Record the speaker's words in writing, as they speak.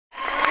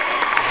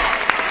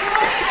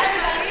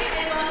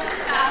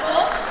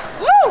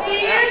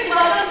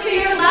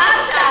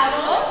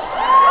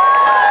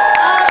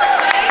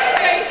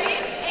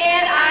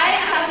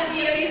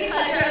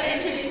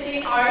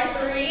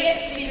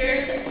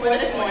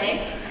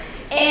morning.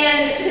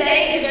 And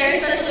today is a very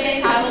special day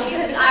in chapel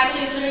because it's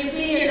actually 3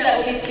 seniors that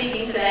will be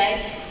speaking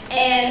today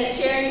and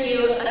sharing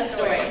you a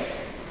story.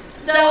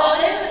 So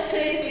although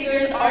today's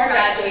speakers are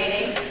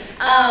graduating,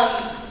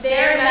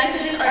 their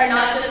messages are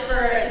not just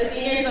for the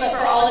seniors, but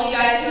for all of you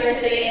guys who are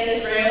sitting in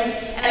this room,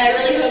 and I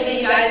really hope that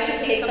you guys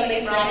can take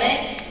something from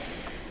it.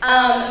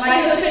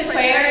 My hope and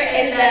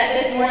prayer is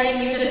that this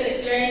morning you just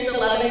experienced the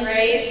love and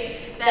grace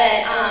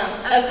that,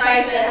 of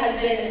Christ that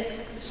has been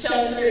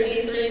shown through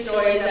these 3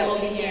 stories that we'll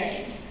be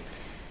hearing.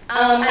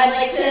 I'd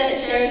like to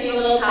share with you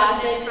a little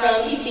passage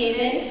from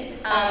Ephesians,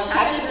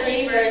 chapter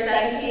 3, verse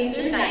 17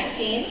 through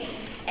 19.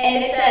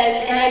 And it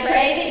says, "And I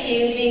pray that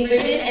you, being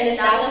rooted and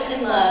established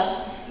in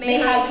love, may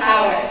have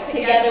power,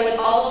 together with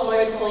all the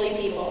Lord's holy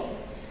people,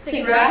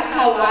 to grasp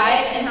how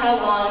wide and how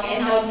long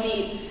and how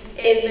deep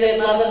is the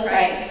love of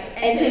Christ,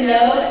 and to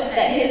know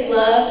that his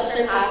love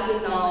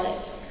surpasses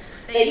knowledge,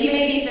 that you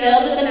may be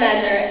filled with the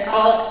measure and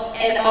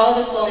all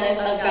the fullness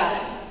of God."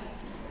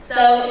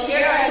 So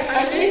here are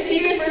our 3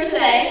 speakers for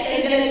today.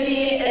 It's going to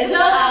be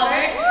Isabel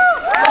Albert,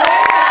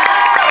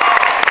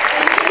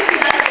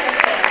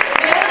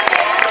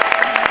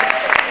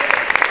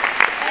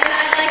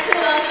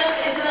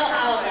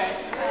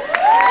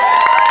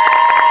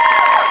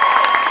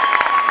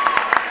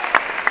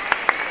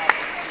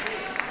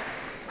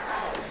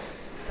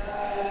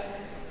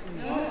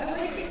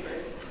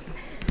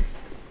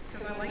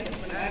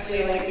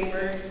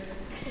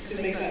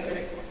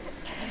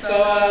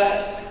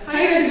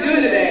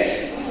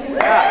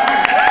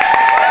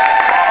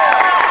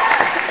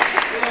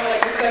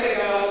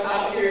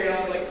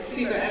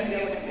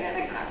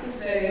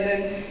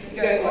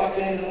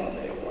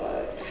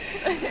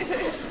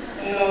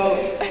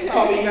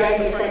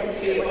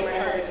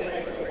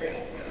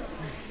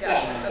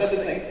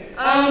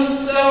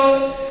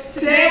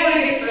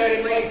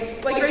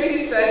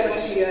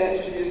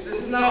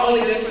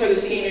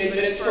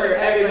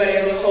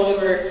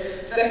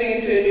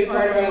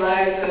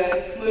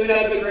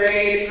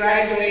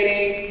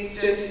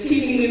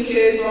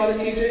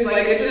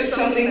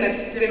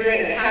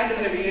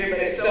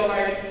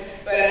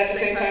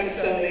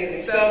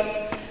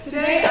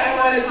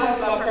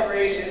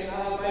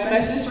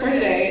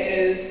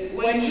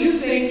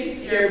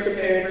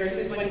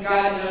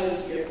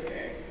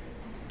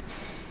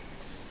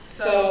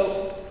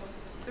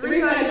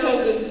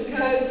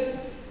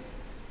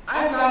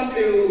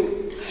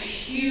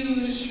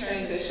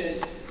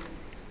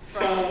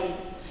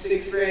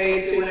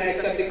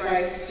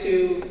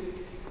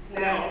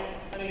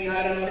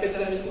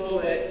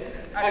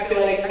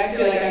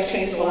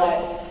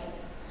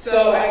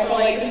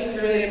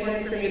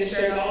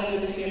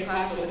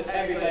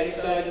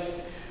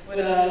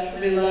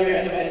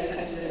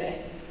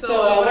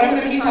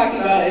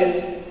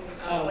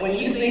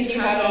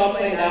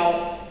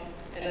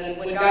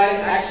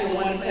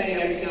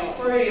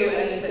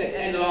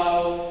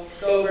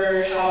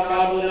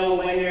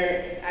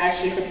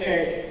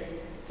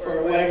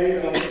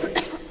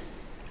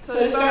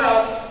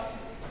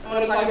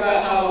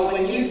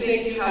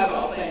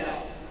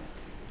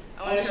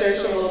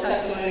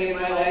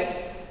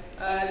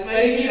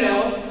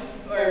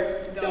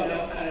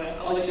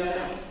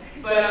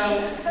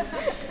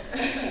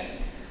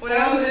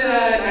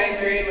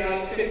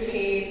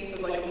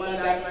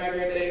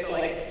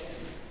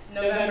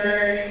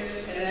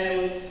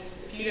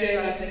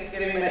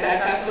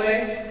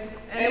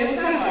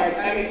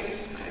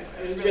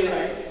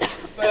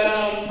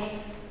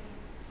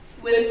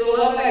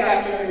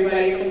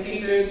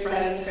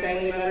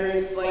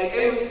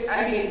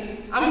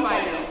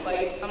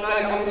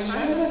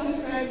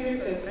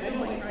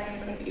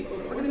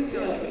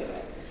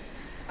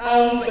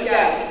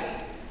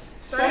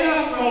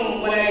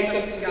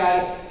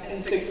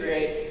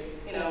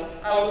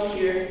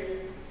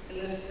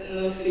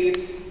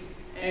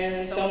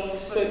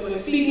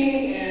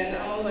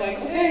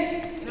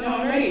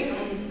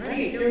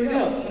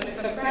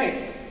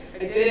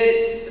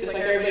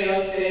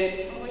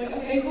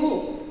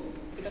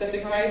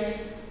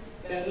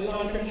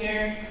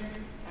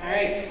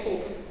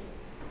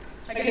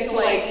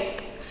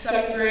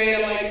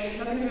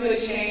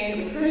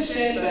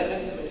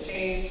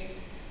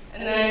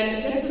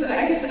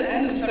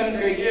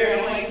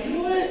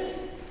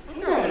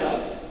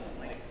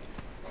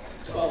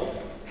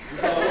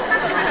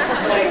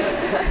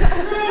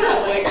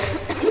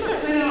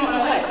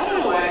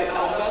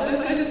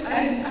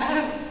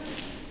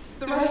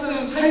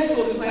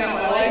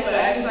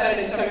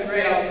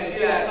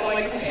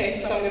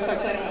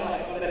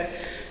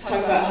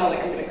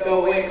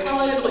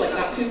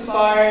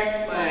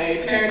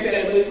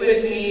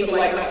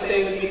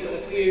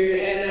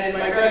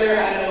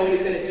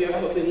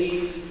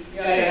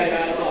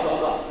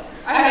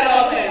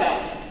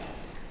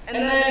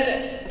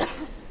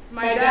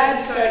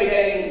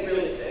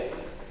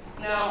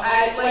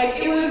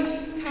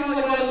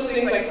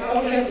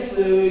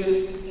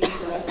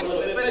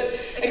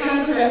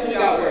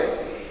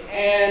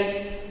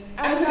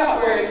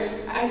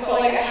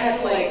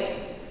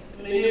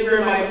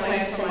 maneuver my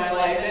plans for my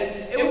life.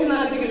 And it was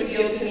not a big of a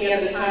deal to me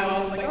at the time. I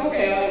was like,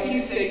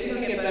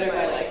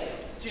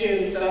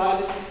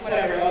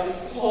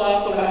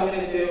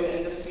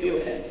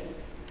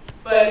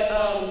 But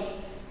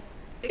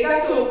it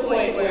got to a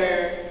point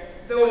where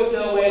there was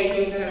no way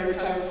he was going to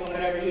recover from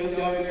whatever he was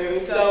going through.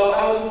 So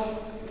I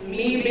was,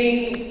 me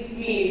being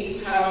me,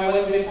 how I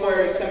was before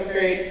 7th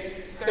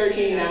grade,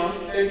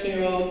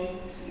 13-year-old,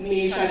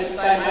 me trying to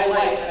decide my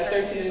life at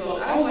 13 years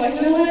old. I was like,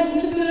 you know what, I'm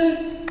just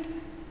gonna,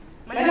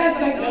 my dad's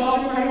like no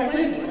longer part of my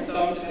plans anymore,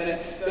 so I'm just gonna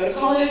go to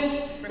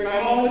college, bring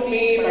my mom with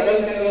me, my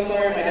brother's gonna go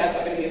somewhere, my dad's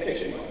not gonna be a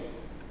picture anymore.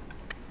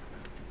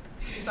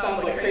 It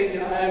sounds like crazy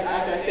now.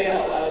 After I say it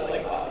out loud, it's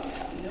like, wow, you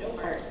have no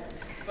heart.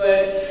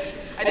 But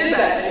I did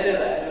that.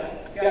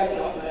 You guys can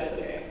laugh about it, it's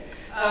okay.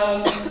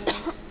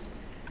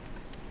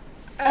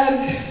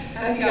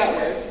 As he got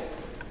worse,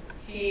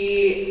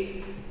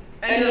 he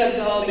ended up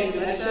developing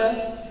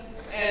dementia.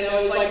 And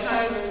there was like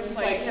times where it was just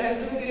like, he has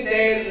really good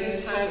days, and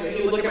there's times where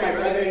he would look at my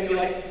brother and be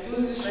like,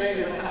 who's a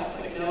stranger in my house?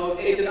 Like, you know,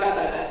 it just got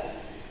that bad.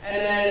 And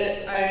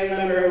then I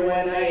remember the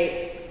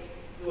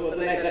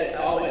night that it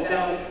all went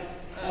down,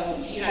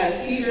 he had a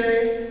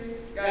seizure,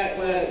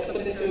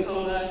 slipped into a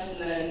coma,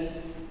 and then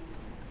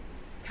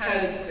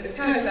it's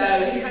kind of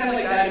sad, but he kind of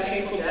like died a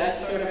painful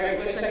death, sort of. I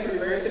wish I could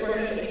reverse it for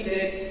him, but he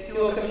did. He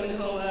woke up from the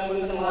coma,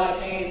 was in a lot of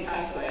pain,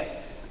 passed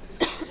away.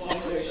 Long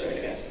story short,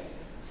 I guess.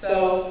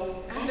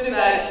 So after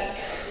that,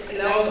 and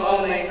that was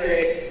all in 9th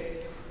grade,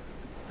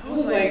 I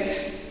was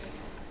like,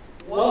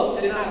 whoa,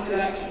 did not see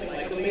that coming.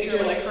 Like, the major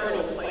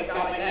hurdle just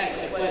got my neck.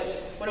 Like,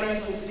 what am I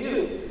supposed to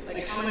do?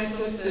 Like, how am I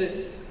supposed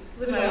to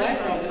live my life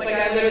around this? Like,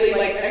 I literally,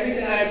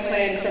 everything that I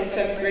planned from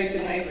 7th grade to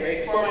 9th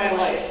grade for my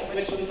life,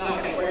 which was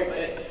not going to work,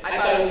 but I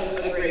thought it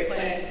was a great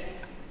plan.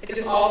 It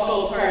just all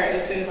fell apart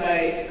as soon as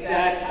my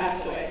dad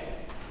passed away.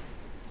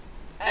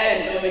 I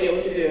had no idea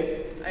what to do.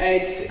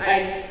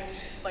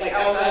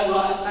 I was at a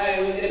loss.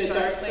 I was in a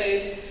dark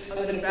place. I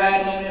was in a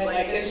bad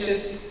moment. It's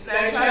just, and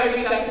I tried to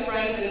reach out to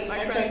friends, and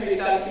my friends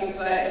reached out to me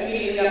because I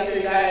immediately after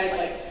he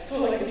died,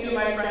 told a few of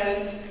my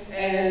friends,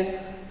 and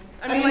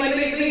I mean,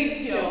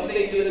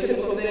 they do the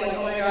typical thing,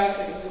 oh my gosh,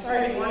 I'm so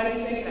sorry, do you want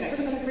anything? Can I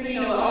cook something for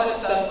you? All that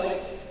stuff,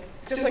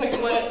 just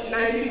what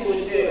nice people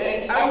would do.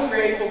 And I was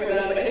grateful for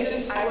them, but it's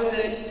just, I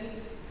wasn't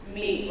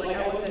me,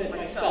 I wasn't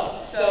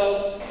myself.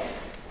 So,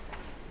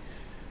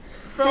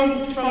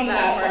 from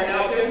that part,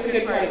 now there's a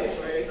good part of the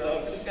story, so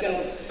I'm just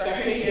gonna start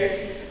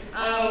here.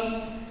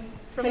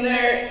 From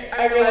there,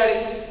 I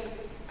realized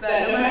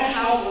that no matter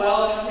how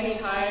well, how many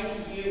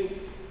times you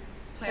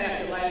plan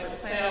out your life, or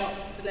plan out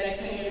the next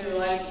 10 years of your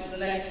life, the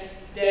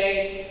next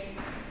day,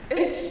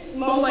 it's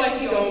most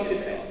likely going to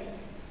fail.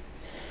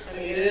 I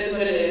mean, it is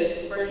what it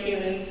is. We're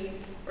humans.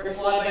 We're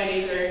flawed by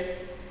nature.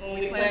 When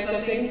we plan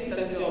something, it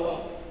doesn't go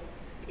well,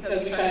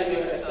 because we try to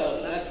do it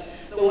ourselves. And that's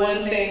the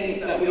one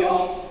thing that we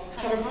all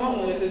have a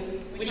problem with, is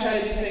we try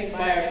to do things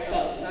by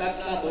ourselves, and that's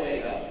not the way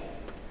to go.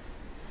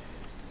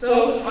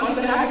 So, on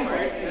to the happy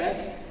part, I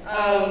guess.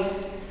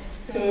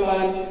 To move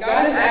on,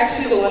 God is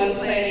actually the one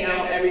planning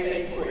out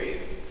everything for you.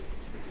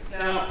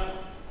 Now,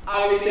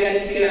 obviously I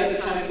didn't see it at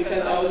the time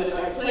because I was in a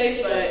dark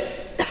place,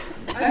 but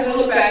as I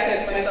look back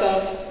at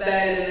myself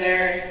then and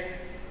there,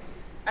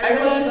 I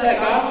realized that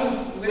God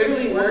was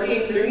literally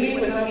working through me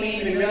without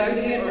me even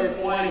realizing it or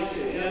wanting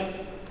to,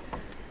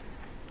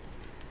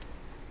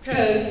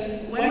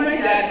 Because when my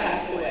dad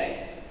passed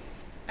away,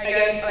 I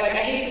guess, I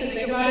hate to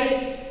think about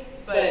it,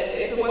 but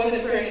if it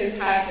wasn't for his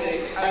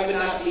passing, I would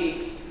not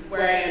be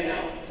where I am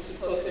now, which is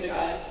closer to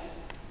God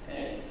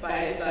and by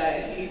his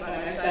side. He's by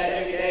my side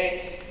every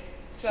day.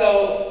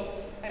 So,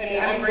 I mean,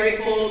 I'm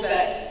grateful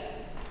that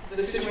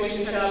the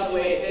situation turned out the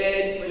way it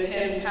did, with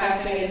him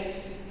passing and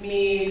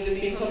me just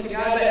being close to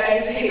God, but I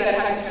just hate that it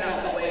had to turn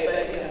out that way.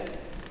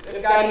 But,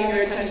 if God needs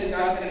your attention,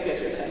 God's going to get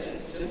your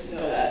attention. Just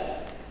know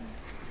that.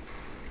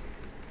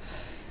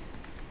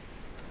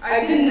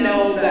 I didn't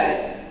know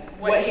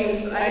what he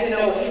was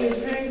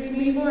preparing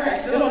me for. I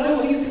still don't know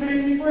what he was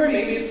preparing me for.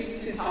 Maybe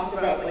it's to talk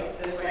about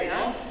this right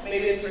now.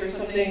 Maybe it's for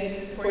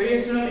something 4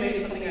 years from now. Maybe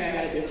it's something I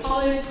gotta do in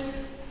college.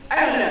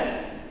 I don't know.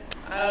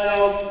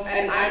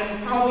 And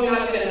I'm probably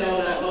not gonna know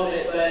in that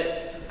moment,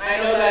 but I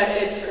know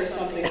that it's for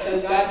something,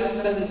 because God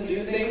just doesn't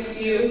do things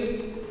to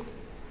you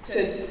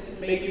to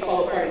make you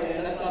fall apart,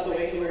 and that's not the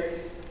way he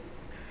works.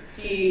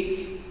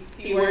 He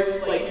works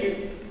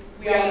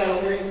we all know,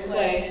 we're his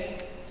clay.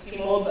 He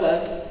molds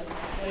us.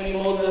 When he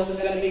molds us,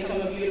 it's going to become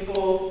a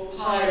beautiful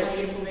pot or a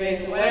beautiful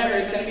vase or whatever.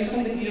 It's going to be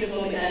something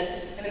beautiful in the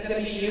end, and it's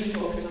going to be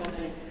useful for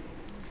something.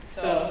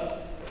 So,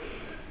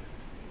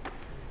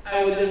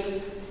 I would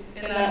just,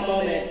 in that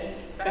moment,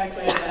 back to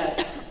my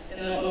dad,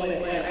 in that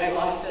moment when I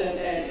lost him,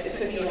 and it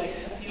took me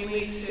a few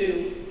weeks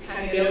to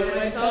kind of get over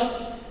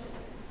myself,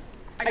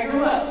 I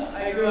grew up.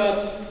 I grew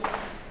up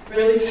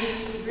really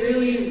fast,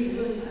 really,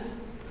 really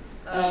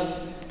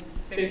fast.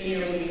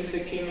 15-year-old me,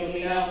 16-year-old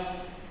me now.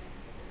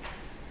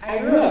 I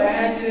grew up. I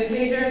had to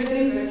take care of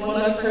things. There's one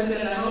less person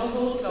in the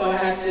household, so I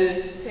had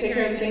to take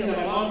care of things that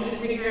my mom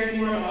couldn't take care of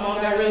anymore. My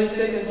mom got really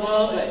sick as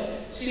well, but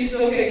she's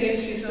still kicking.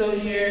 She's still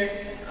here.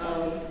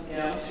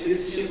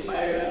 She's a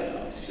fighter. I don't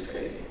know. She's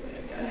crazy.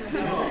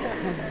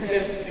 I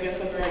guess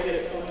that's where I get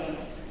it from. I don't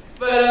know.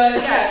 But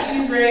yeah,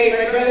 she's great.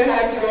 My brother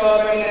had to grow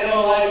up. I mean, I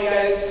know a lot of you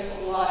guys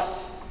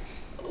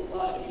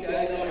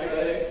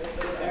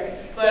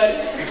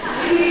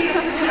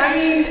I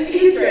mean,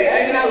 he's great.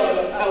 I mean, I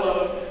love him. I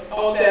love him. I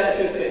won't say that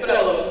to his face, but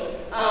I love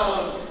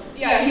him.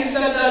 Yeah, he's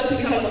stepped up to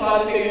become the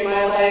father figure in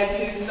my life.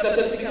 He's stepped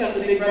up to become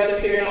the big brother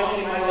figure not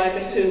only in my life,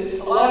 and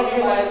to a lot of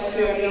your lives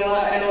too. I mean,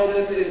 I know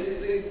that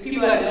the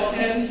people that know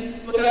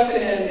him look up to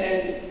him,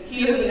 and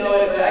he doesn't know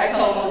it, but I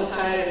tell him all the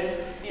time. And,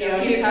 you know,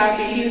 he's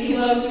happy. He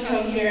loves to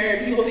come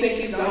here. People think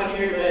he's not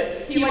here,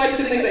 but he likes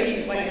to think that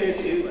he might here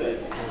too.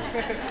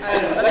 But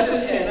I don't know. That's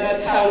just him.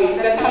 That's how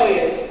he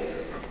is.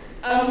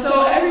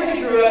 So everybody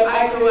grew up.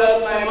 I grew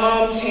up. My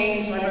mom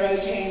changed. My brother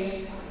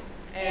changed,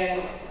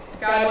 and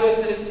God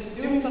was just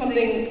doing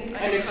something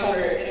undercover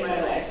in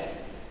my life.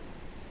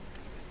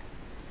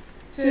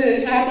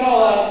 To cap it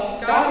all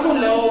off, God will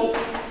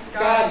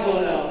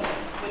know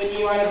when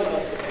you are the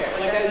most prepared.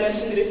 Like I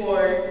mentioned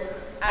before,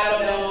 I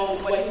don't know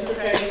what he's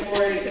preparing you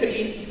for. It could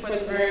be for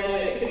this very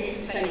moment, it could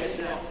be 10 years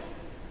from now.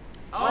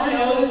 All I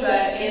know is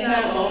that in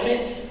that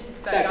moment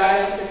that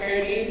God has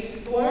prepared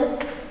me for,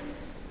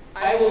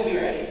 I will be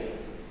ready.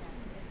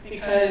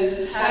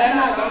 Because had I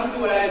not gone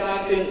through what I've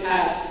gone through in the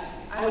past,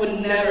 I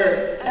would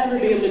never, ever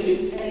be able to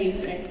do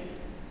anything.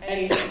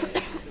 I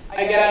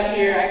get out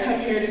here, I come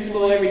here to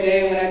school every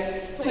day. When I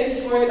play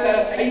sports,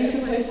 I used to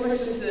play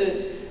sports just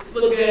to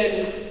look good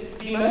and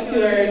be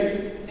muscular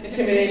and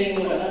intimidating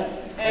and whatnot.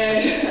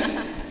 And,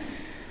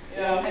 you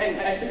know,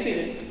 and I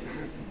succeeded.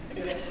 I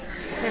guess. So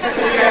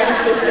you guys are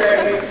still scared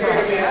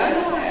of me. I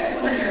don't know why.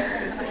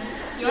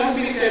 You don't have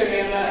to be scared of me,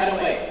 I don't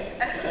bite.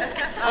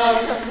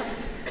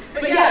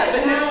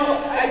 But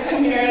now I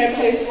come here and I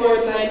play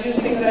sports and I do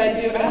the things that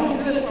I do, but I don't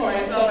do it for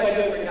myself, I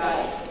do it for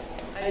God.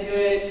 I do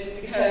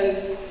it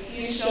because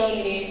He's shown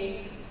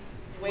me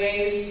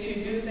ways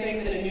to do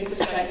things in a new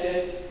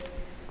perspective.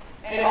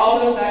 And it all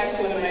goes back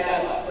to when my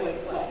dad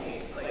left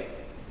me. Like,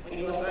 when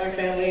he left our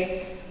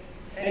family,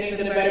 and he's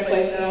in a better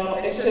place now.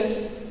 It's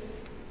just,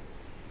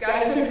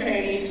 God is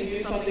preparing me to do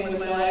something with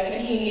my life,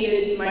 and He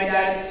needed my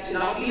dad to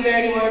not be there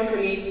anymore for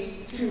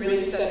me to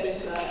really step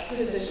into that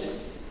position.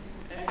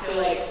 I feel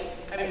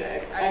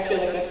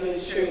like that's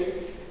really true.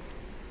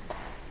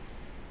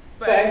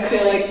 But I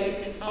feel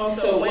like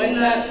also when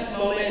that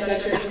moment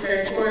that you're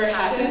prepared for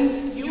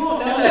happens, you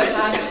won't know that it's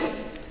happening.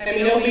 I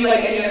mean, it'll be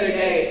like any other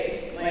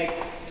day. Like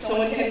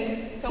someone,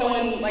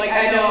 like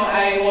I know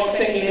I won't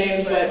say any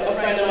names, but a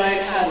friend of mine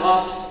had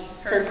lost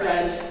her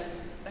friend.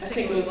 I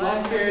think it was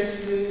last year,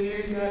 2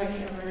 years ago, I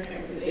can't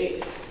remember the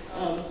date.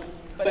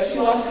 But she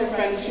lost her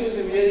friend. She was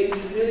in a really,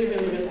 really,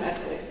 really, really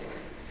bad place.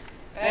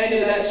 And I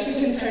knew that she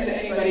couldn't turn to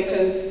anybody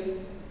because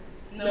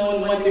no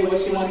one went through what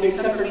she went through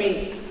except for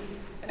me.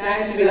 And I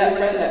had to be that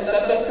friend that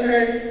stepped up for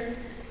her.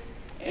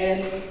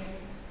 And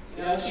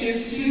you know,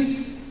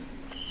 she's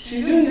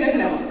doing good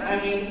now.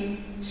 I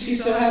mean, she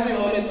still has her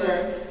moments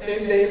where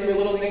there's days where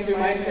little things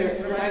reminds her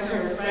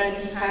of her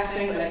friends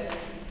passing, but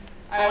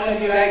I want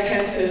to do what I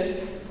can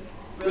to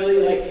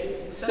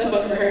really step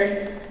up for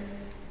her.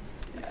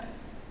 Yeah.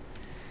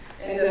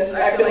 And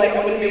I feel like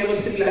I wouldn't be able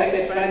to be that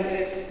good friend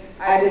if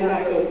I did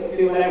not go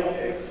through what I went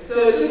through.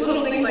 So it's just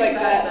little things like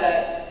that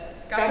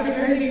that God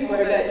prepares you for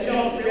that you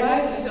don't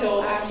realize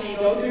until after you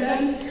go through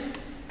them.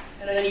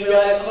 And then you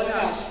realize, oh my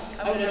gosh,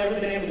 I would have never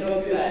been able to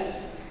go through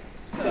that.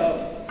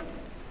 So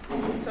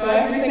after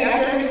everything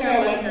I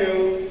went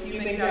through, you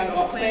think God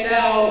got planned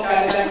out,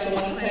 God is actually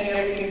the one planning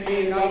everything for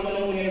you, God will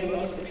know when you're the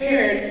most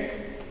prepared.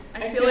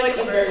 I feel like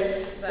the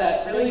verse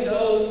that really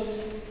goes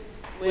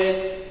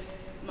with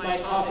my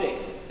topic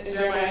is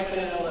Jeremiah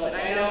 29:11.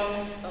 I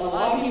know a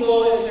lot of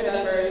people have heard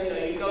that verse.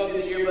 You go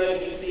through the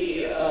yearbook, you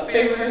see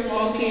favorite verse of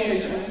all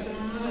seniors.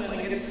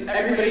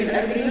 Everybody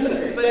knows that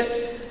verse. But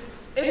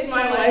it's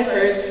my life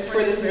verse for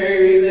this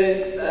very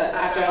reason. That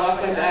after I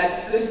lost my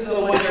dad, this is the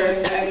one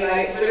verse. I mean,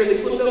 I literally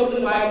flipped open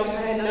the Bible because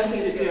I had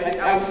nothing to do.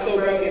 I was so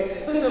broken.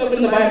 Flipped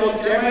open the Bible,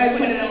 Jeremiah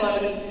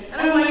 29:11,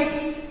 and I'm like,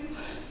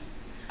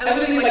 I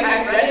literally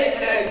I read it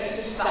and I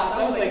just stopped.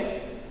 I was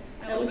like,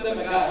 I looked up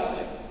at God. I was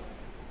like,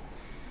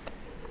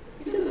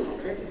 you did this on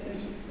purpose,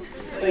 didn't you?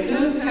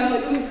 Kind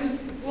of this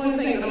is one of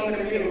the things I'm going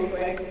to read real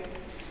quick.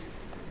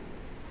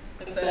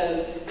 It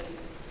says,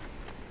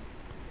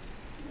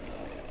 oh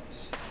my gosh,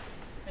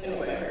 I know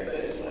what I heard, but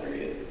I just want to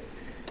read it.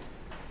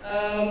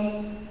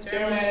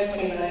 Jeremiah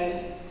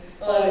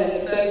 29:11.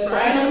 It says, "For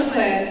I know the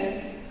plans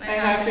I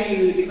have for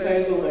you,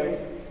 declares the Lord.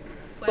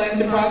 Plans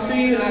to prosper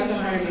you, not to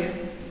harm you.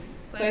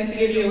 Plans to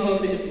give you a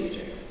hope in the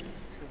future."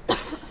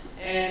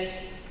 And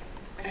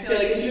I feel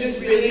like if you just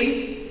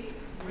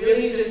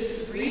really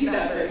just read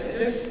that verse and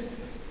just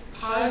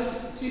pause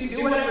to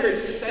do whatever, to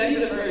study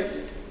the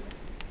verse,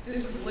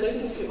 just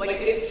listen to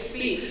it. It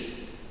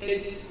speaks.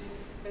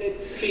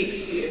 It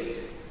speaks to you.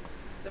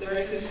 The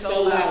verse is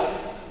so loud.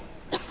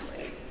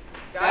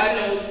 God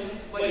knows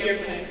what you're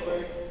planning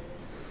for.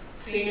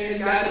 Seniors,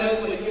 God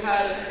knows what you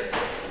have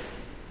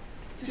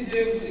to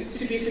do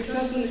to be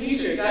successful in the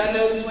future. God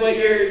knows what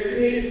you're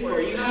created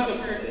for. You have a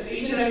purpose.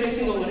 Each and every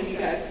single one of you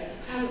guys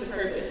has a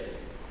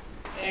purpose.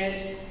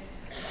 And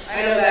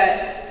I know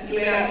that you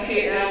may not see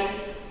it now.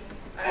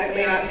 I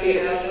may not see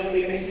it now.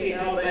 Nobody may see it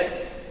now. But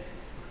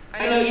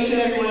I know each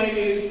and every one of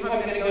you is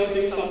probably going to go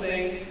through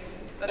something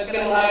that's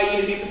going to allow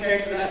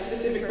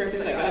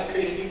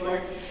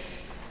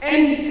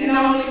And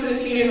not only for the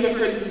seniors, but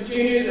for the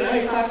juniors and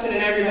underclassmen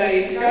and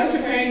everybody. God is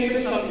preparing you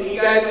for something.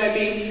 You guys might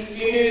be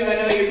juniors. I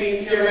know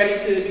you're ready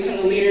to become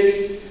the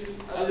leaders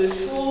of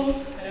this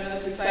school. I know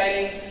that's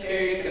exciting, it's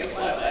scary, it's going to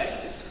fly by,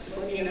 just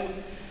letting you know.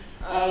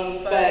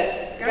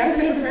 But God's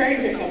going to prepare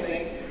you for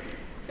something.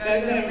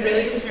 God's going to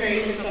really prepare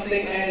you for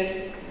something,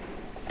 and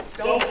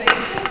don't think,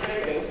 there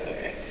it goes,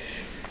 okay.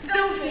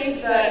 Don't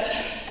think that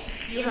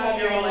you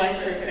have your own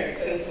life prepared,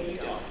 because you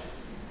don't.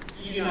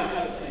 You do not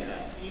have it planned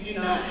out. You do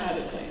not have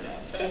it planned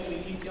out. Trust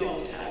me, you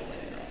don't have it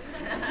planned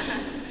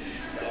out.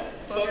 No,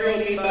 spoke real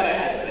deep, but I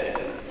had it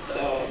planned out.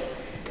 So,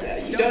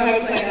 yeah, you don't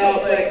have it planned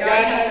out, but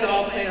God has it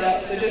all planned out,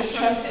 so just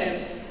trust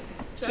Him.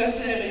 Trust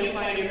Him and you'll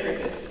find your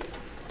purpose.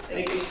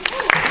 Thank you.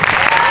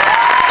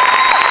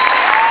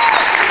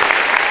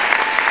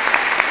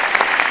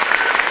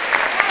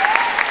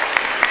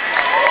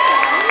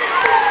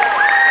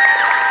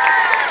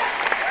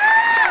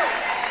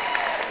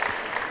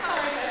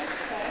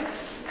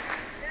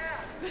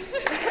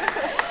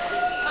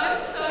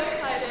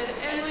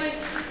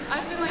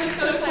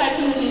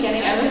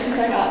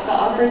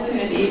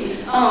 Opportunity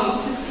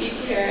to speak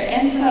here,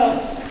 and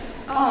so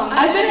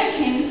I've been at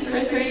King's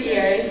for 3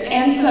 years,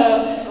 and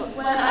so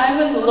when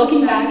I was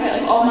looking back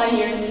at all my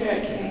years here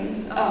at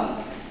King's,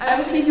 I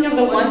was thinking of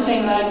the one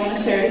thing that I want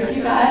to share with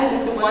you guys,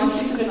 the one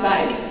piece of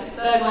advice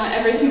that I want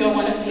every single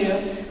one of you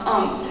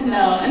to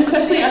know, and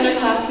especially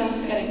underclassmen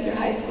just getting through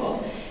high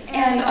school.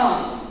 And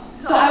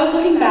so I was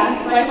looking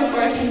back right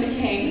before I came to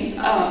King's.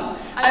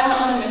 I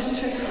went on a mission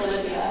trip to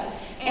Bolivia.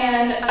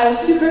 And I was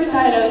super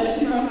excited, I was like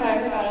super on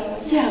fire about it. I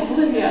was like, yeah,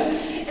 Bolivia.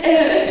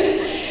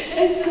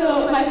 And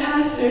so my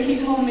pastor, he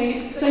told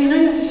me, so you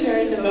have to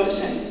share a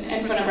devotion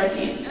in front of our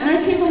team. And our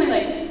team's only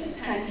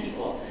like 10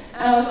 people.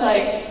 And I was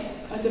like,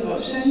 a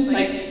devotion?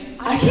 Like,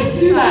 I can't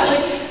do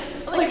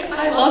that. Like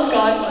I love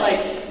God, but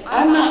like,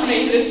 I'm not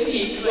made to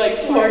speak like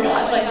for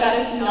God. Like, that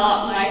is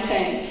not my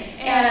thing.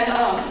 And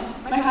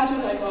my pastor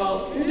was like,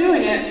 well, you're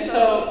doing it,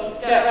 so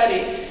get ready.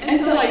 And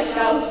so like,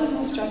 that was the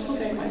most stressful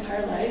day of my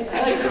entire life.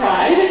 I like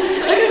cried.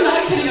 Like, I'm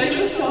not kidding, like it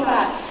was so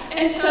bad.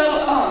 And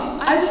so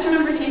I just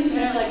remember thinking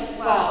there like,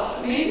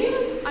 wow, maybe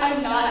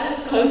I'm not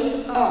as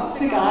close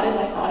to God as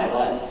I thought I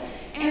was.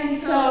 And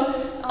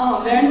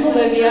so there in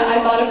Bolivia, I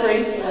bought a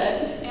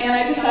bracelet, and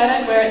I decided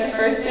I'd wear it the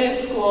first day of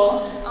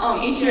school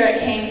each year at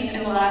King's,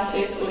 and the last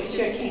day of school each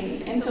year at King's.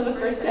 And so the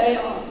first day,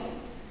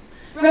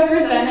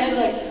 represented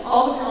like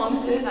all the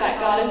promises that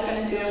God is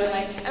going to do and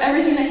like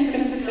everything that He's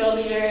going to fulfill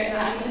the year, and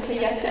I'm going to say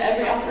yes to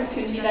every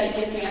opportunity that He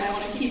gives me, and I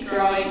want to keep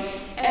growing.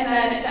 And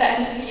then the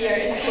end of the year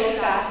is to look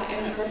back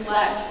and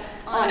reflect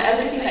on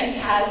everything that He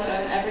has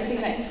done,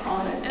 everything that He's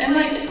promised. And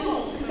like, it's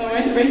cool because I'm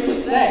wearing the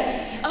bracelet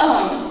today.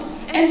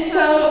 And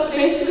so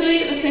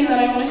basically the thing that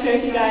I want to share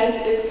with you guys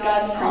is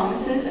God's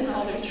promises and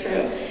how they're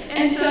true.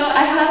 And so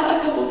I have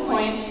a couple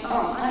points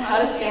on how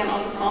to stand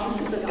on the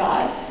promises of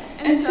God.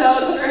 And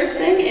so the first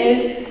thing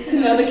is to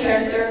know the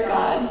character of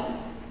God.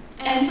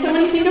 And so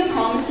when you think of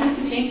promises,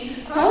 you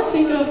probably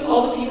think of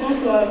all the people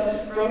who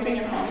have broken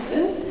your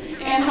promises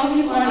and how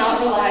people are not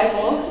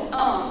reliable.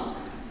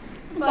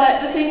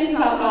 But the thing is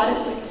about God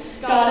is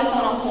like, God is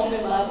on a whole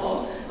new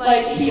level.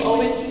 Like, He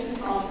always keeps His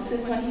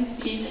promises. When He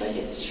speaks, like,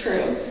 it's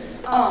true.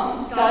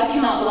 God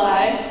cannot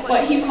lie.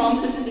 What He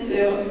promises to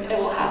do, it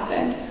will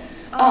happen.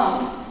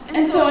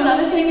 And so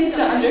another thing is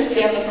to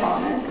understand the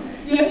promise.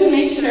 You have to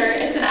make sure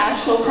it's an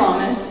actual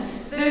promise.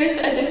 There's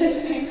a difference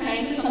between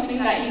praying for something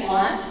that you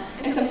want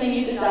and something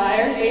you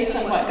desire based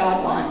on what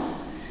God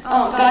wants.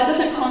 God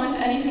doesn't promise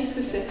anything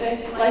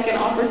specific, like an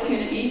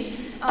opportunity.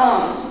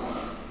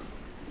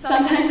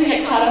 Sometimes we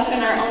get caught up in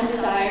our own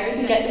desires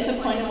and get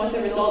disappointed in what the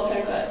results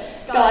are, but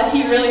God,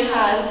 He really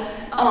has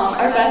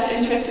our best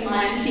interests in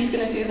mind. He's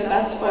going to do the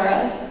best for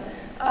us.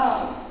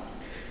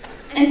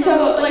 And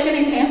so, like, an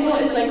example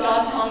is like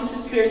God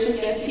promises spiritual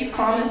gifts. He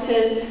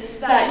promises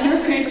that you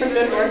were created for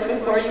good works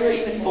before you were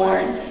even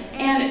born.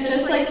 And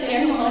just like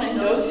standing alone in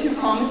those two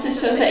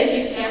promises shows that if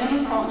you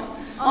stand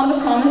on the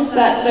promise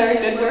that there are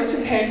good works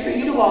prepared for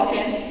you to walk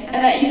in, and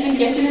that you've been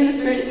gifted in the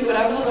Spirit to do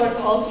whatever the Lord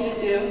calls you to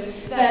do,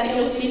 then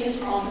you'll see His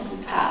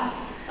promises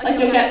pass. Like,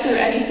 you'll get through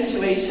any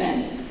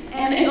situation.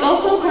 And it's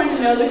also important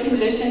to know the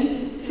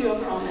conditions to a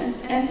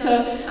promise. And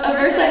so a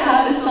verse I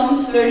have is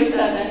Psalms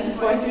 37,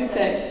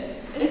 4-6.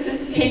 It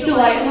says, take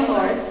delight in the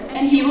Lord,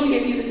 and He will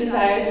give you the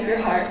desires of your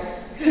heart.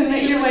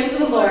 Commit your way to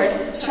the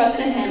Lord, trust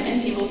in Him,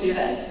 and He will do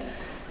this.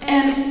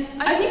 And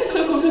I think it's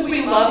so cool because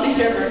we love to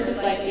hear verses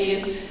like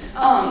these,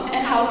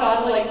 and how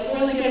God will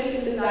really give us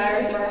the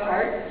desires of our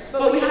hearts,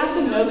 but we have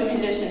to know the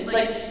conditions.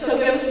 Like, He'll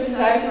give us the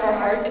desires of our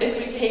hearts if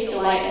we take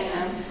delight in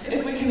Him,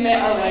 if we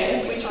commit our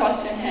way, if we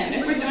trust in Him.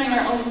 If we're doing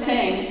our own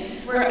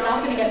thing, we're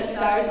not going to get the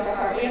desires of our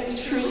heart. We have to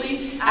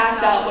truly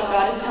act out what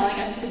God is telling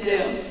us to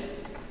do.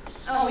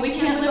 We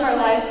can't live our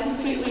lives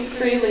completely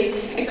freely,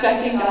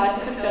 expecting God to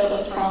fulfill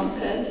those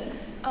promises.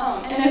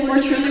 And if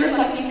we're truly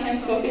reflecting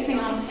Him, focusing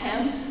on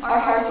Him, our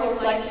hearts will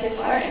reflect His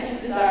heart, and His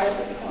desires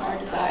will become our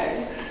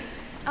desires.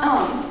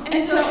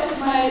 And so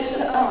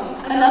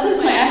another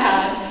point I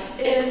had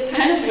is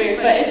kind of weird,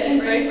 but it's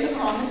embrace the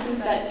promises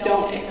that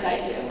don't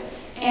excite you.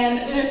 And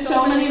there's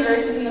so many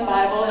verses in the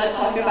Bible that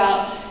talk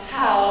about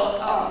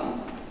how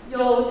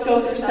you'll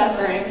go through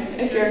suffering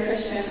if you're a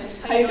Christian,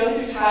 how you go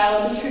through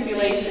trials and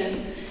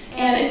tribulations.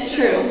 And it's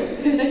true,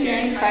 because if you're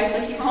in Christ,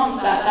 like he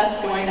promised that,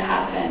 that's going to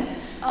happen.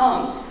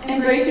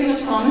 Embracing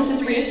those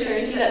promises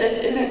reassures you that this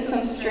isn't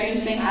some strange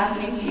thing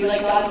happening to you,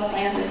 like God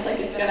planned this, like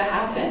it's going to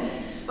happen.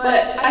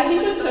 But I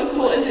think what's so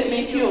cool is it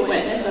makes you a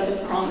witness of his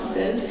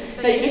promises,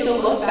 that you get to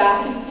look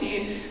back and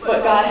see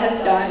what God has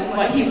done and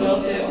what he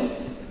will do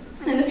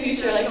in the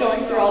future, like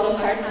going through all those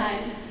hard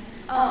times.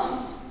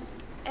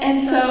 And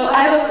so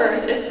I have a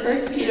verse, it's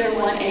 1 Peter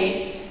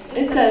 1:8.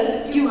 It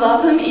says, "You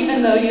love him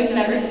even though you've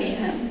never seen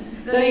him.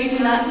 Though you do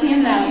not see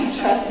him now, you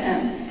trust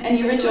him, and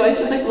you rejoice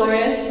with a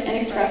glorious,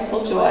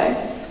 inexpressible joy."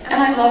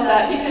 And I love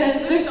that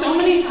because there's so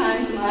many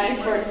times in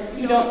life where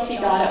you don't see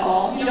God at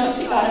all. You don't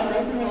see God in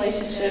broken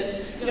relationships.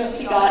 You don't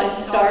see God in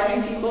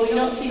starving people. You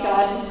don't see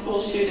God in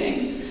school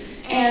shootings.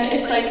 And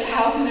it's like,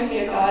 how can there be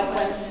a God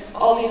when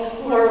all these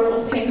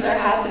horrible things are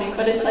happening?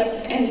 But it's like,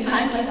 in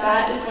times like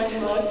that is when you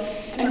look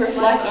and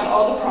reflect on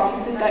all the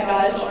promises that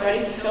God has already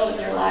fulfilled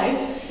in your life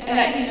and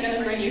that he's going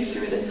to bring you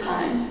through this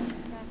time.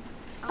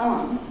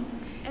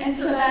 And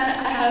so then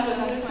I have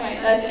another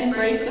point, that's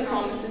embrace the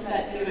promises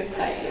that do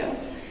excite you.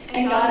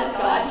 And God is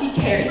God, he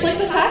cares. Like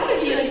the fact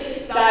that he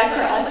died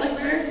for us, like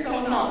we're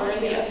so not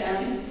worthy of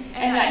him.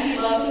 And that he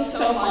loves us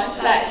so much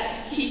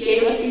that he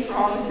gave us these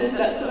promises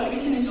that so that we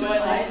can enjoy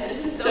life.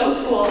 It's just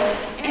so cool.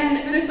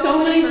 And there's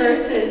so many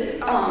verses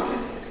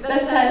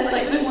that says,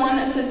 like there's one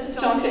that says,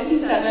 John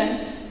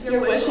 15:7, your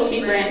wish will be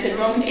granted.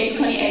 Romans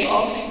 8:28,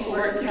 all things will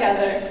work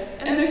together.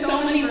 And there's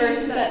so many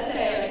verses that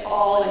say like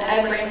all and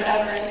every and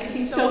whatever, and they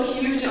seem so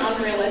huge and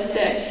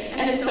unrealistic.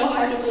 And it's so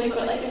hard to believe,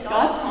 but like if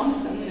God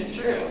promised them, they're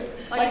true.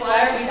 Like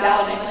why are we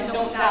doubting? Like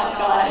don't doubt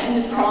God and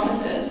his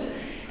promises.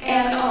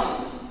 And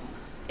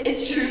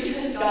it's true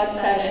because God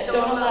said it.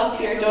 Don't allow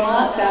fear, don't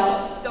allow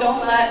doubt. Don't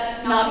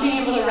let not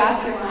being able to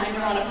wrap your mind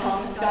around a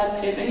promise God's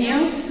given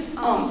you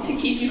to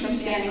keep you from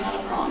standing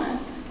on a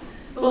promise.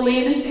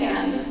 Believe and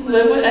stand.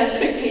 Live with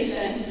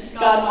expectation.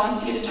 God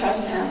wants you to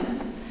trust him.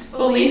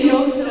 Believe he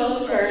will fulfill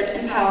his word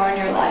and power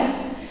in your life.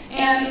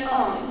 And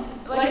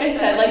like I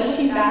said, like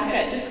looking back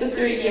at just the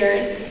 3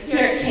 years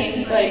here at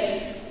King's,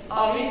 like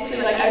obviously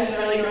like I've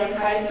really grown in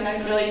Christ and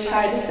I've really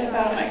tried to step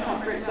out of my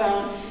comfort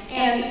zone.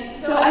 And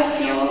so I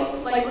feel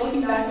like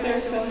looking back, there are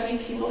so many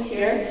people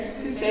here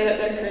who say that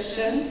they're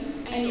Christians,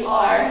 and you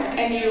are,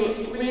 and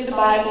you read the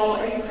Bible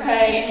or you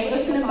pray and you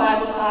listen to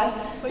Bible class,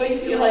 but you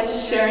feel like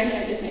just sharing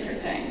him isn't your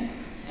thing.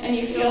 And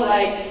you feel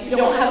like you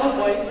don't have a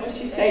voice, what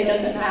you say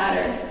doesn't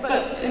matter.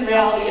 But in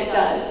reality it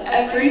does.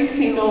 Every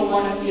single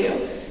one of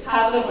you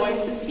have the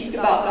voice to speak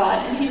about God,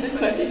 and he's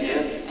equipped you,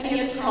 and he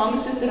has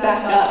promises to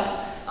back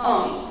up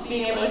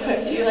being able to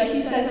equip you. Like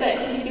he says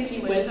that he gives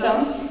you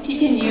wisdom, he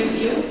can use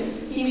you.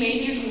 He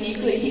made you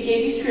uniquely. He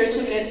gave you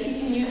spiritual gifts. He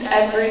can use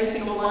every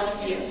single one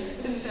of you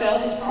to fulfill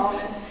his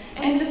promise.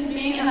 And just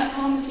being in that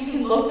promise, you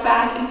can look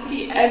back and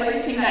see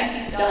everything that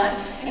he's done.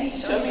 And he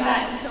showed me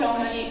that in so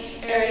many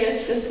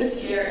areas just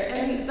this year.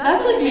 And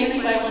that's like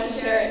mainly why I want to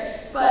share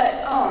it.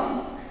 But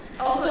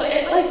also,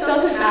 it like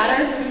doesn't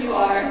matter who you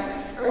are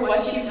or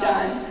what you've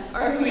done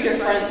or who you're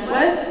friends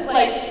with.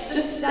 Like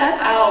just step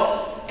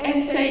out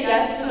and say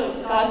yes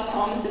to God's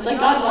promises. Like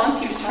God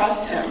wants you to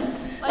trust him.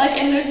 Like,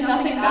 and there's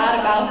nothing bad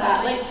about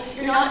that. Like,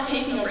 you're not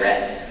taking a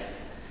risk.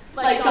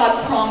 Like,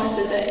 God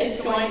promises it. It's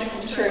going to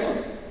come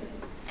true.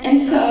 And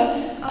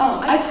so,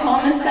 I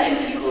promise that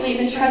if you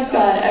believe and trust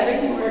God,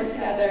 everything will work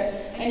together,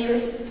 and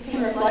you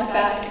can reflect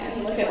back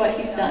and look at what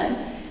he's done.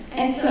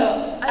 And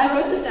so, I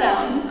wrote this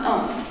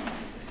down.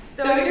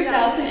 Throw your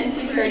doubts and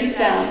insecurities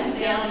down and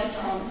stand on his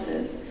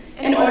promises.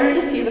 In order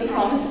to see the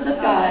promises of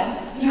God,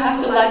 you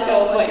have to let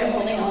go of what you're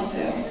holding on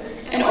to.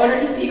 In order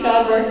to see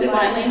God work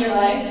divinely in your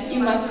life, you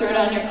must throw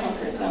down your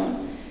comfort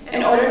zone.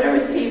 In order to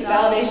receive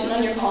validation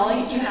on your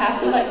calling, you have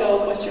to let go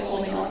of what you're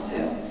holding on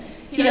to.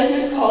 He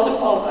doesn't call the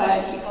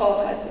qualified, he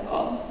qualifies the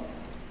called.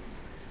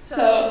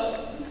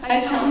 So,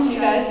 I challenge you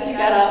guys to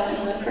get up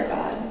and live for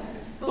God.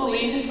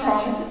 Believe his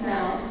promises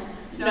now.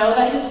 Know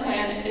that his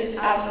plan is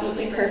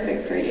absolutely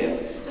perfect for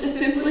you. Just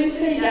simply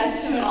say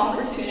yes to an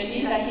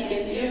opportunity that he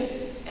gives you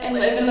and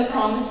live in the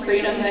promised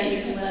freedom that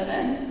you can live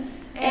in.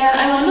 And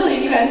I want to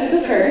leave you guys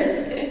with a verse.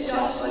 It's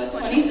Joshua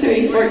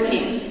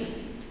 23:14.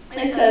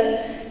 It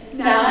says,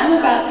 now I'm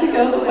about to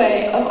go the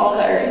way of all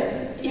the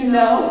earth. You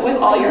know with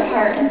all your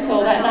heart and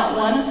soul that not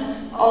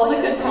one, all the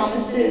good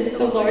promises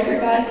the Lord your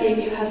God gave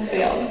you has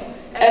failed.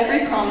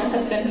 Every promise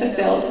has been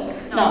fulfilled.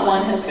 Not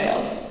one has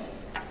failed.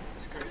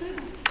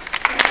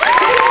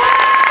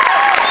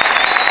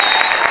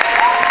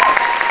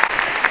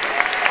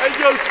 Hey,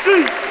 yo,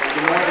 see.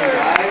 Good morning,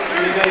 guys.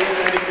 Anybody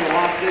excited for the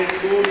last day of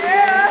school?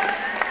 Yeah.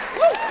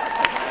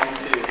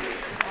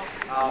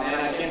 Man,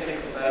 I can't think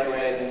of a better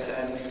way than to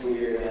end the school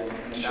year than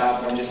in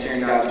chapel and just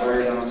hearing God's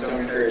word. And I'm so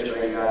encouraged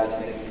by you guys.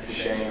 Thank you for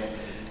sharing.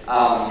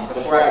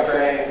 Before I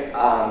pray,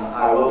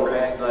 I will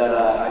pray, but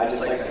I'd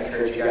just like to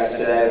encourage you guys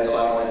today. That's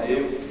all I want to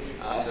do.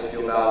 so if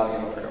you'll bow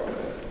with me in prayer real quick.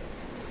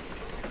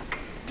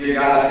 Dear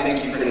God, I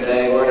thank you for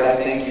today. Lord, I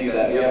thank you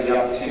that we have the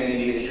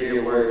opportunity to hear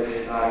your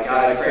word. God,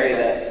 I pray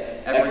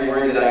that every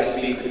word that I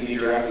speak would be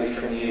directly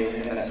from you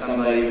and that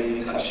somebody would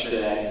be touched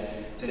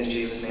today. It's in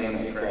Jesus' name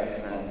that we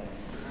pray. Amen.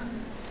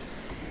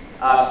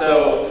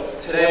 So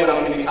today what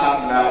I'm going to be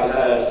talking about is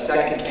out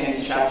of 2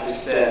 Kings chapter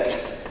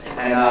 6.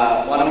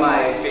 And one of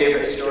my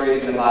favorite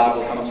stories in the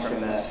Bible comes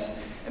from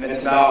this. And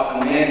it's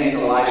about a man named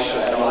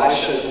Elisha. And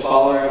Elisha is a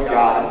follower of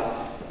God.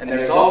 And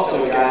there's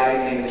also a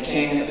guy named the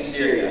king of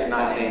Syria.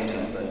 Not named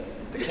him,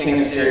 but the king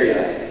of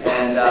Syria.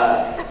 And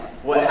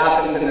what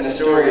happens in the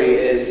story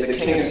is the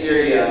king of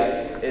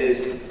Syria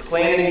is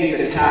planning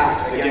these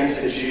attacks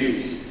against the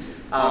Jews.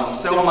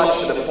 So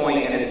much to the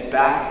point in his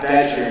back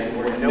bedroom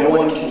where no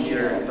one can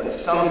hear him. But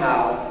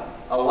somehow,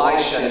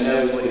 Elisha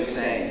knows what he's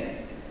saying.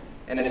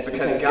 And it's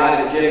because God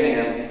is giving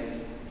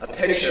him a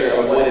picture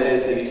of what it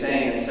is that he's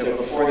saying. And so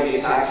before the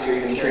attacks are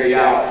even carried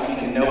out, he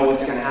can know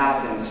what's going to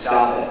happen and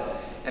stop it.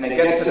 And it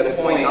gets to the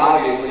point,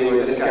 obviously,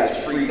 where this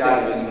guy's freaked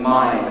out of his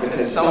mind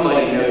because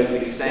somebody knows what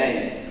he's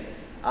saying.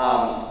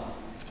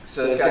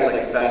 So this guy's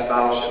like the best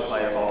battleship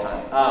player of all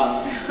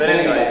time. But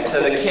anyway,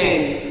 so the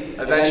king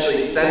eventually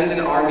sends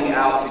an army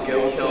out to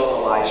go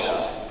kill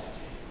Elisha,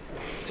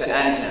 to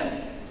end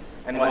him.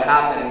 And what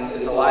happens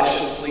is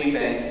Elisha's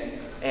sleeping,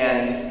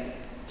 and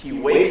he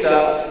wakes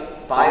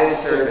up by his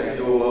servant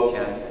who awoke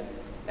him.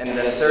 And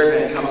the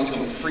servant comes to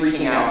him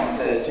freaking out and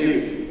says,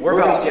 dude, we're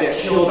about to get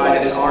killed by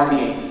this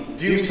army.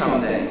 Do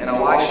something. And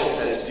Elisha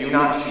says, do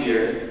not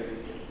fear,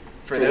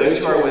 for those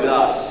who are with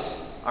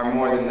us are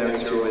more than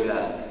those who are with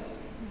them.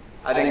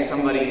 I think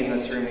somebody in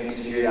this room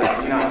needs to hear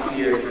that. Do not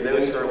fear, for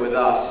those who are with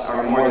us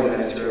are more than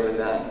those who are with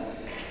them.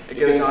 It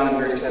goes on in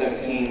verse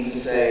 17 to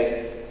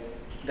say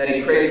that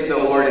he prayed to the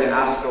Lord and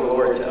asked the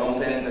Lord to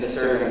open the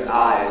servant's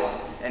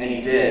eyes, and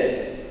he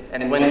did.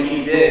 And when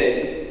he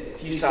did,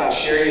 he saw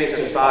chariots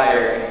of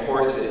fire and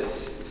horses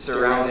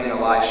surrounding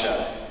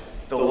Elisha.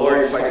 The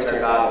Lord fights our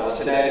battles.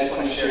 Today I just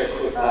want to share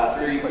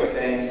three quick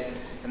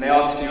things, and they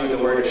all have to do with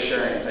the word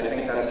assurance. I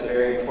think that's a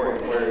very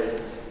important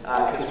word,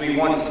 because we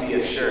want to be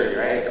assured,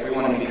 right? We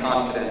want to be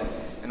confident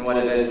in what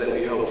it is that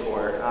we hope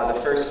for. The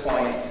first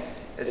point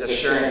is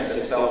assurance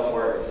of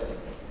self-worth.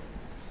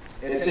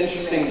 It's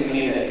interesting to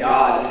me that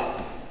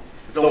God,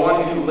 the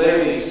one who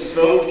literally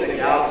spoke the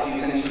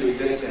galaxies into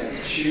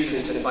existence,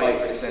 chooses to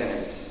fight for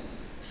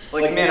sinners.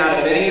 Like, man, out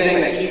of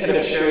anything that he could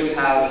have chose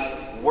to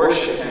have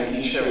worship him,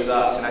 he chose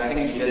us. And I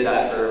think he did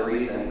that for a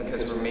reason,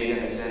 because we're made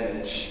in his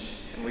image,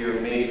 and we were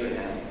made for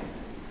him.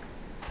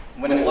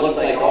 When it looked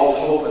like all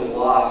hope was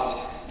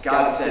lost,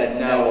 God said,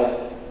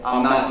 no,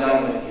 I'm not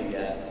done with you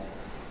yet.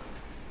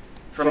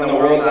 From the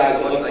world's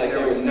eyes, it looked like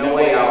there was no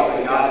way out,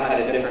 but God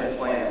had a different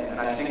plan. And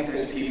I think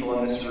there's people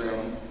in this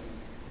room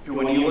who,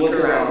 when you look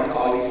around,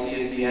 all you see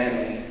is the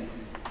enemy.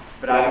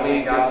 But I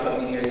believe God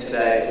put me here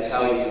today to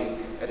tell you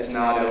it's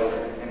not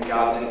over, and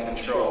God's in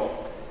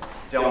control.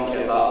 Don't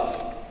give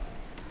up.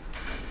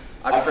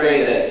 I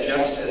pray that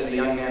just as the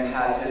young man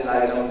had his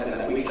eyes open,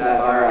 that we could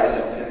have our eyes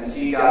open and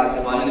see God's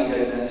abundant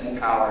goodness and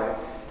power,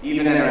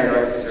 even in our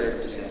darkest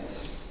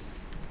circumstance.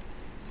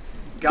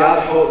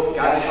 God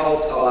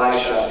helped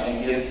Elisha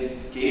and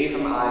gave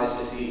him eyes to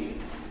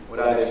see what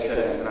others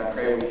couldn't, and I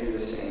pray we do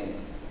the same.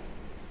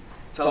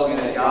 It tells me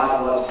that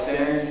God loves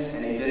sinners,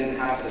 and he didn't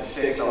have to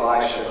fix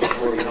Elisha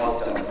before he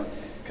helped him,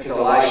 because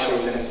Elisha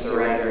was in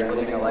surrender and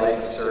living a life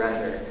of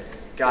surrender.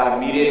 God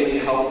immediately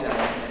helped him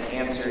and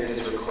answered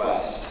his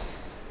request.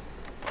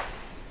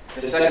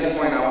 The second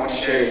point I want to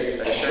share is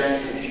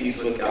assurance and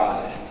peace with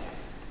God.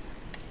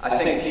 I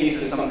think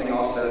peace is something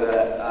also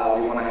that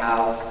we want to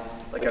have,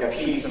 like a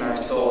peace in our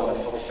soul and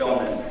a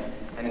fulfillment,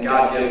 and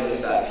God gives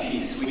us that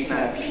peace. We can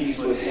have peace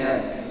with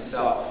him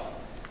himself.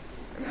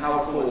 And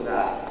how cool is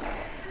that?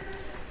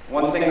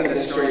 One thing that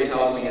this story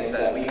tells me is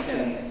that we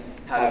can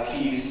have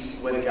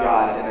peace with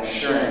God and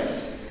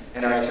assurance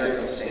in our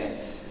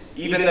circumstance.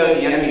 Even though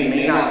the enemy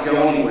may not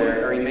go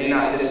anywhere or he may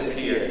not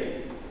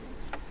disappear,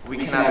 we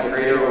can have a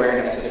greater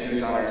awareness of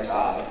who's on our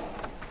side.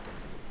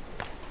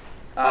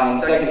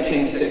 In 2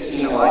 Kings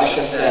 16,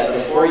 Elisha said,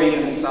 before you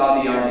even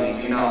saw the army,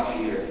 do not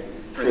fear,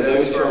 for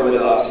those who are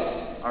with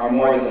us are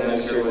more than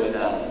those who are with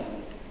them.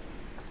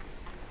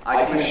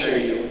 I can assure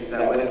you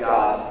that with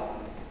God,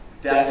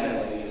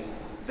 definitely,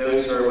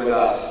 those who are with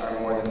us are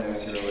more than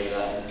those who are with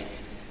them.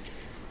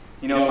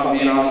 You know, if I'm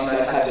being honest,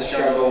 I've had to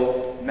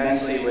struggle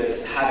mentally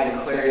with having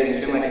clarity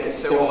and feeling like it's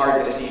so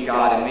hard to see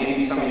God, and maybe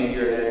some of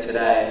you are there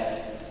today.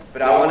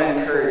 But I want to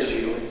encourage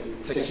you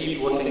to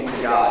keep looking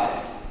to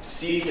God.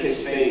 Seek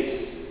his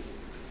face.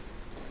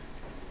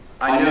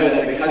 I know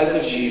that because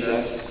of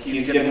Jesus,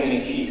 he's given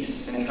me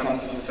peace and come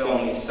to fulfill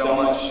me so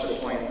much to the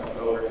point of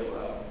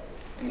overflow,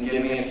 and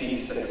give me a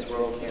peace that this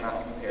world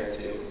cannot compare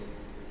to.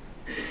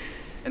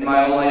 In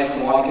my own life,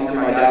 from walking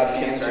through my dad's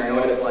cancer, I know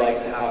what it's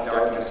like to have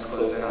darkness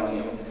close in on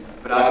you.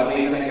 But I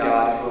believe in a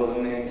God who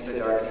illuminates the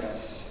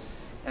darkness,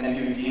 and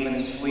who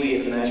demons flee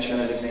at the mention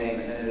of his name,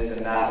 and it is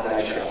in that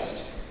I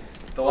trust.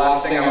 The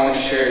last thing I want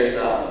to share is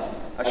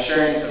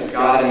assurance of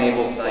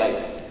God-enabled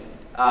sight.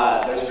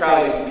 There's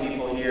probably some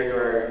people here who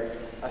are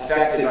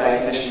affected by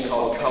a condition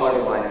called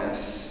color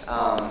blindness.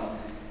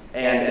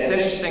 And it's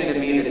interesting to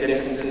me the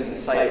differences in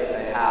sight that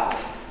they have.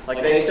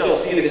 Like, they still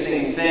see the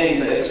same thing,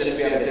 but it's just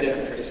we have a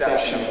different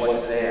perception of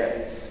what's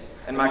there.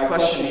 And my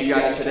question to you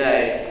guys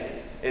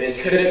today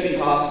is, could it be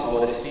possible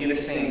to see the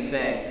same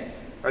thing,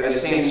 or the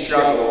same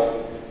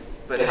struggle,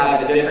 but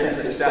have a different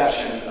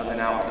perception of an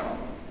outcome?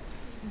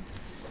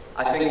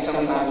 I think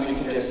sometimes we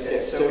can just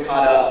get so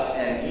caught up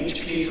in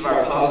each piece of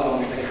our puzzle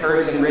and the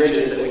curves and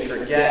ridges that we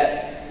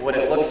forget what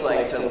it looks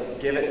like to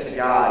give it to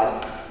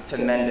God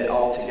to mend it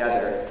all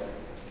together.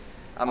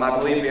 I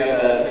believe we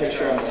have a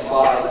picture on the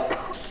slide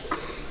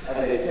of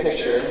a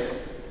picture.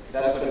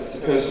 That's what it's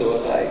supposed to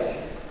look like.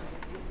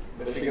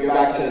 But if we go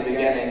back to the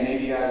beginning,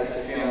 maybe you guys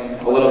are feeling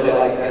a little bit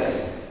like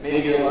this.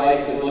 Maybe your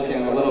life is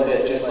looking a little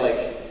bit just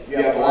like you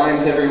have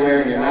lines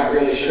everywhere and you're not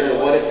really sure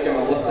what it's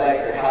going to look like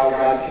or how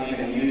God can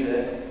even use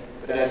it.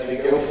 But as we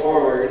go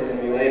forward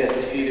and we lay it at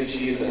the feet of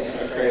Jesus,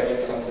 I pray it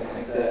looks something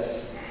like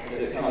this as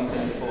it comes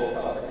into full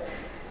color.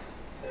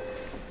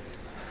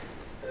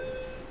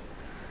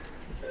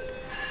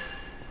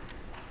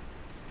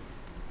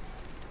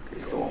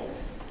 Pretty cool.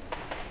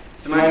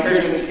 So my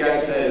encouragement to you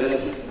guys today,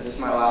 this is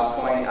my last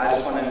point. I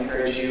just want to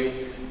encourage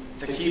you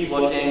to keep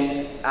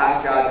looking,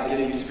 ask God to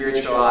give you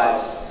spiritual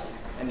eyes.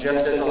 And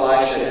just as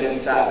Elisha didn't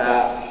set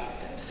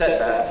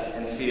back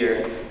in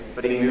fear,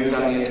 but he moved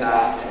on the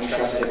attack and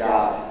trusted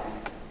God.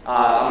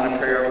 I'm going to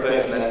pray real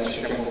quick, and then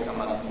Mr. Kim will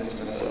come up and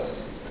dismiss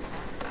us.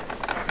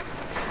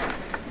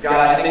 God,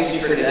 I thank you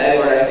for today,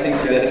 Lord. I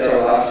thank you that it's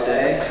our last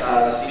day.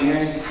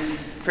 Seniors,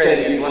 pray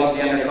that you bless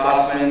the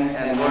underclassmen,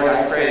 and Lord,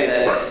 I pray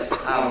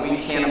that we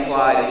can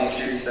apply these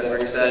truths that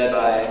were said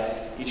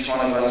by each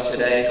one of us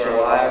today to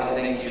our lives. I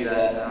thank you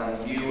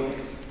that you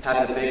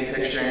have the big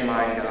picture in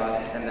mind,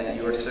 God, and that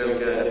you are so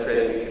good. I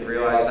pray that we could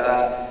realize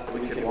that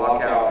we could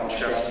walk out and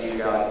trust you,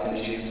 God. It's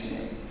in Jesus'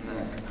 name.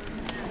 Amen.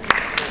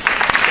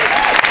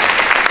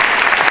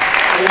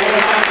 One more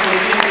time for the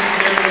team. This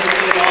is everyone that's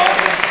really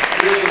awesome.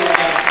 Really well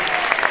done.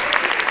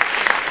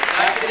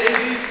 After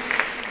Izzy's,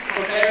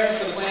 prepare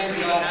for the plans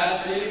that God has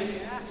for you.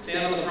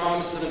 Stand on the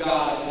promises of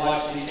God and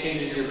watch as He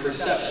changes your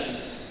perception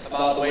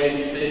about the way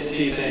that you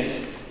see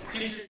things.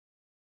 Teachers.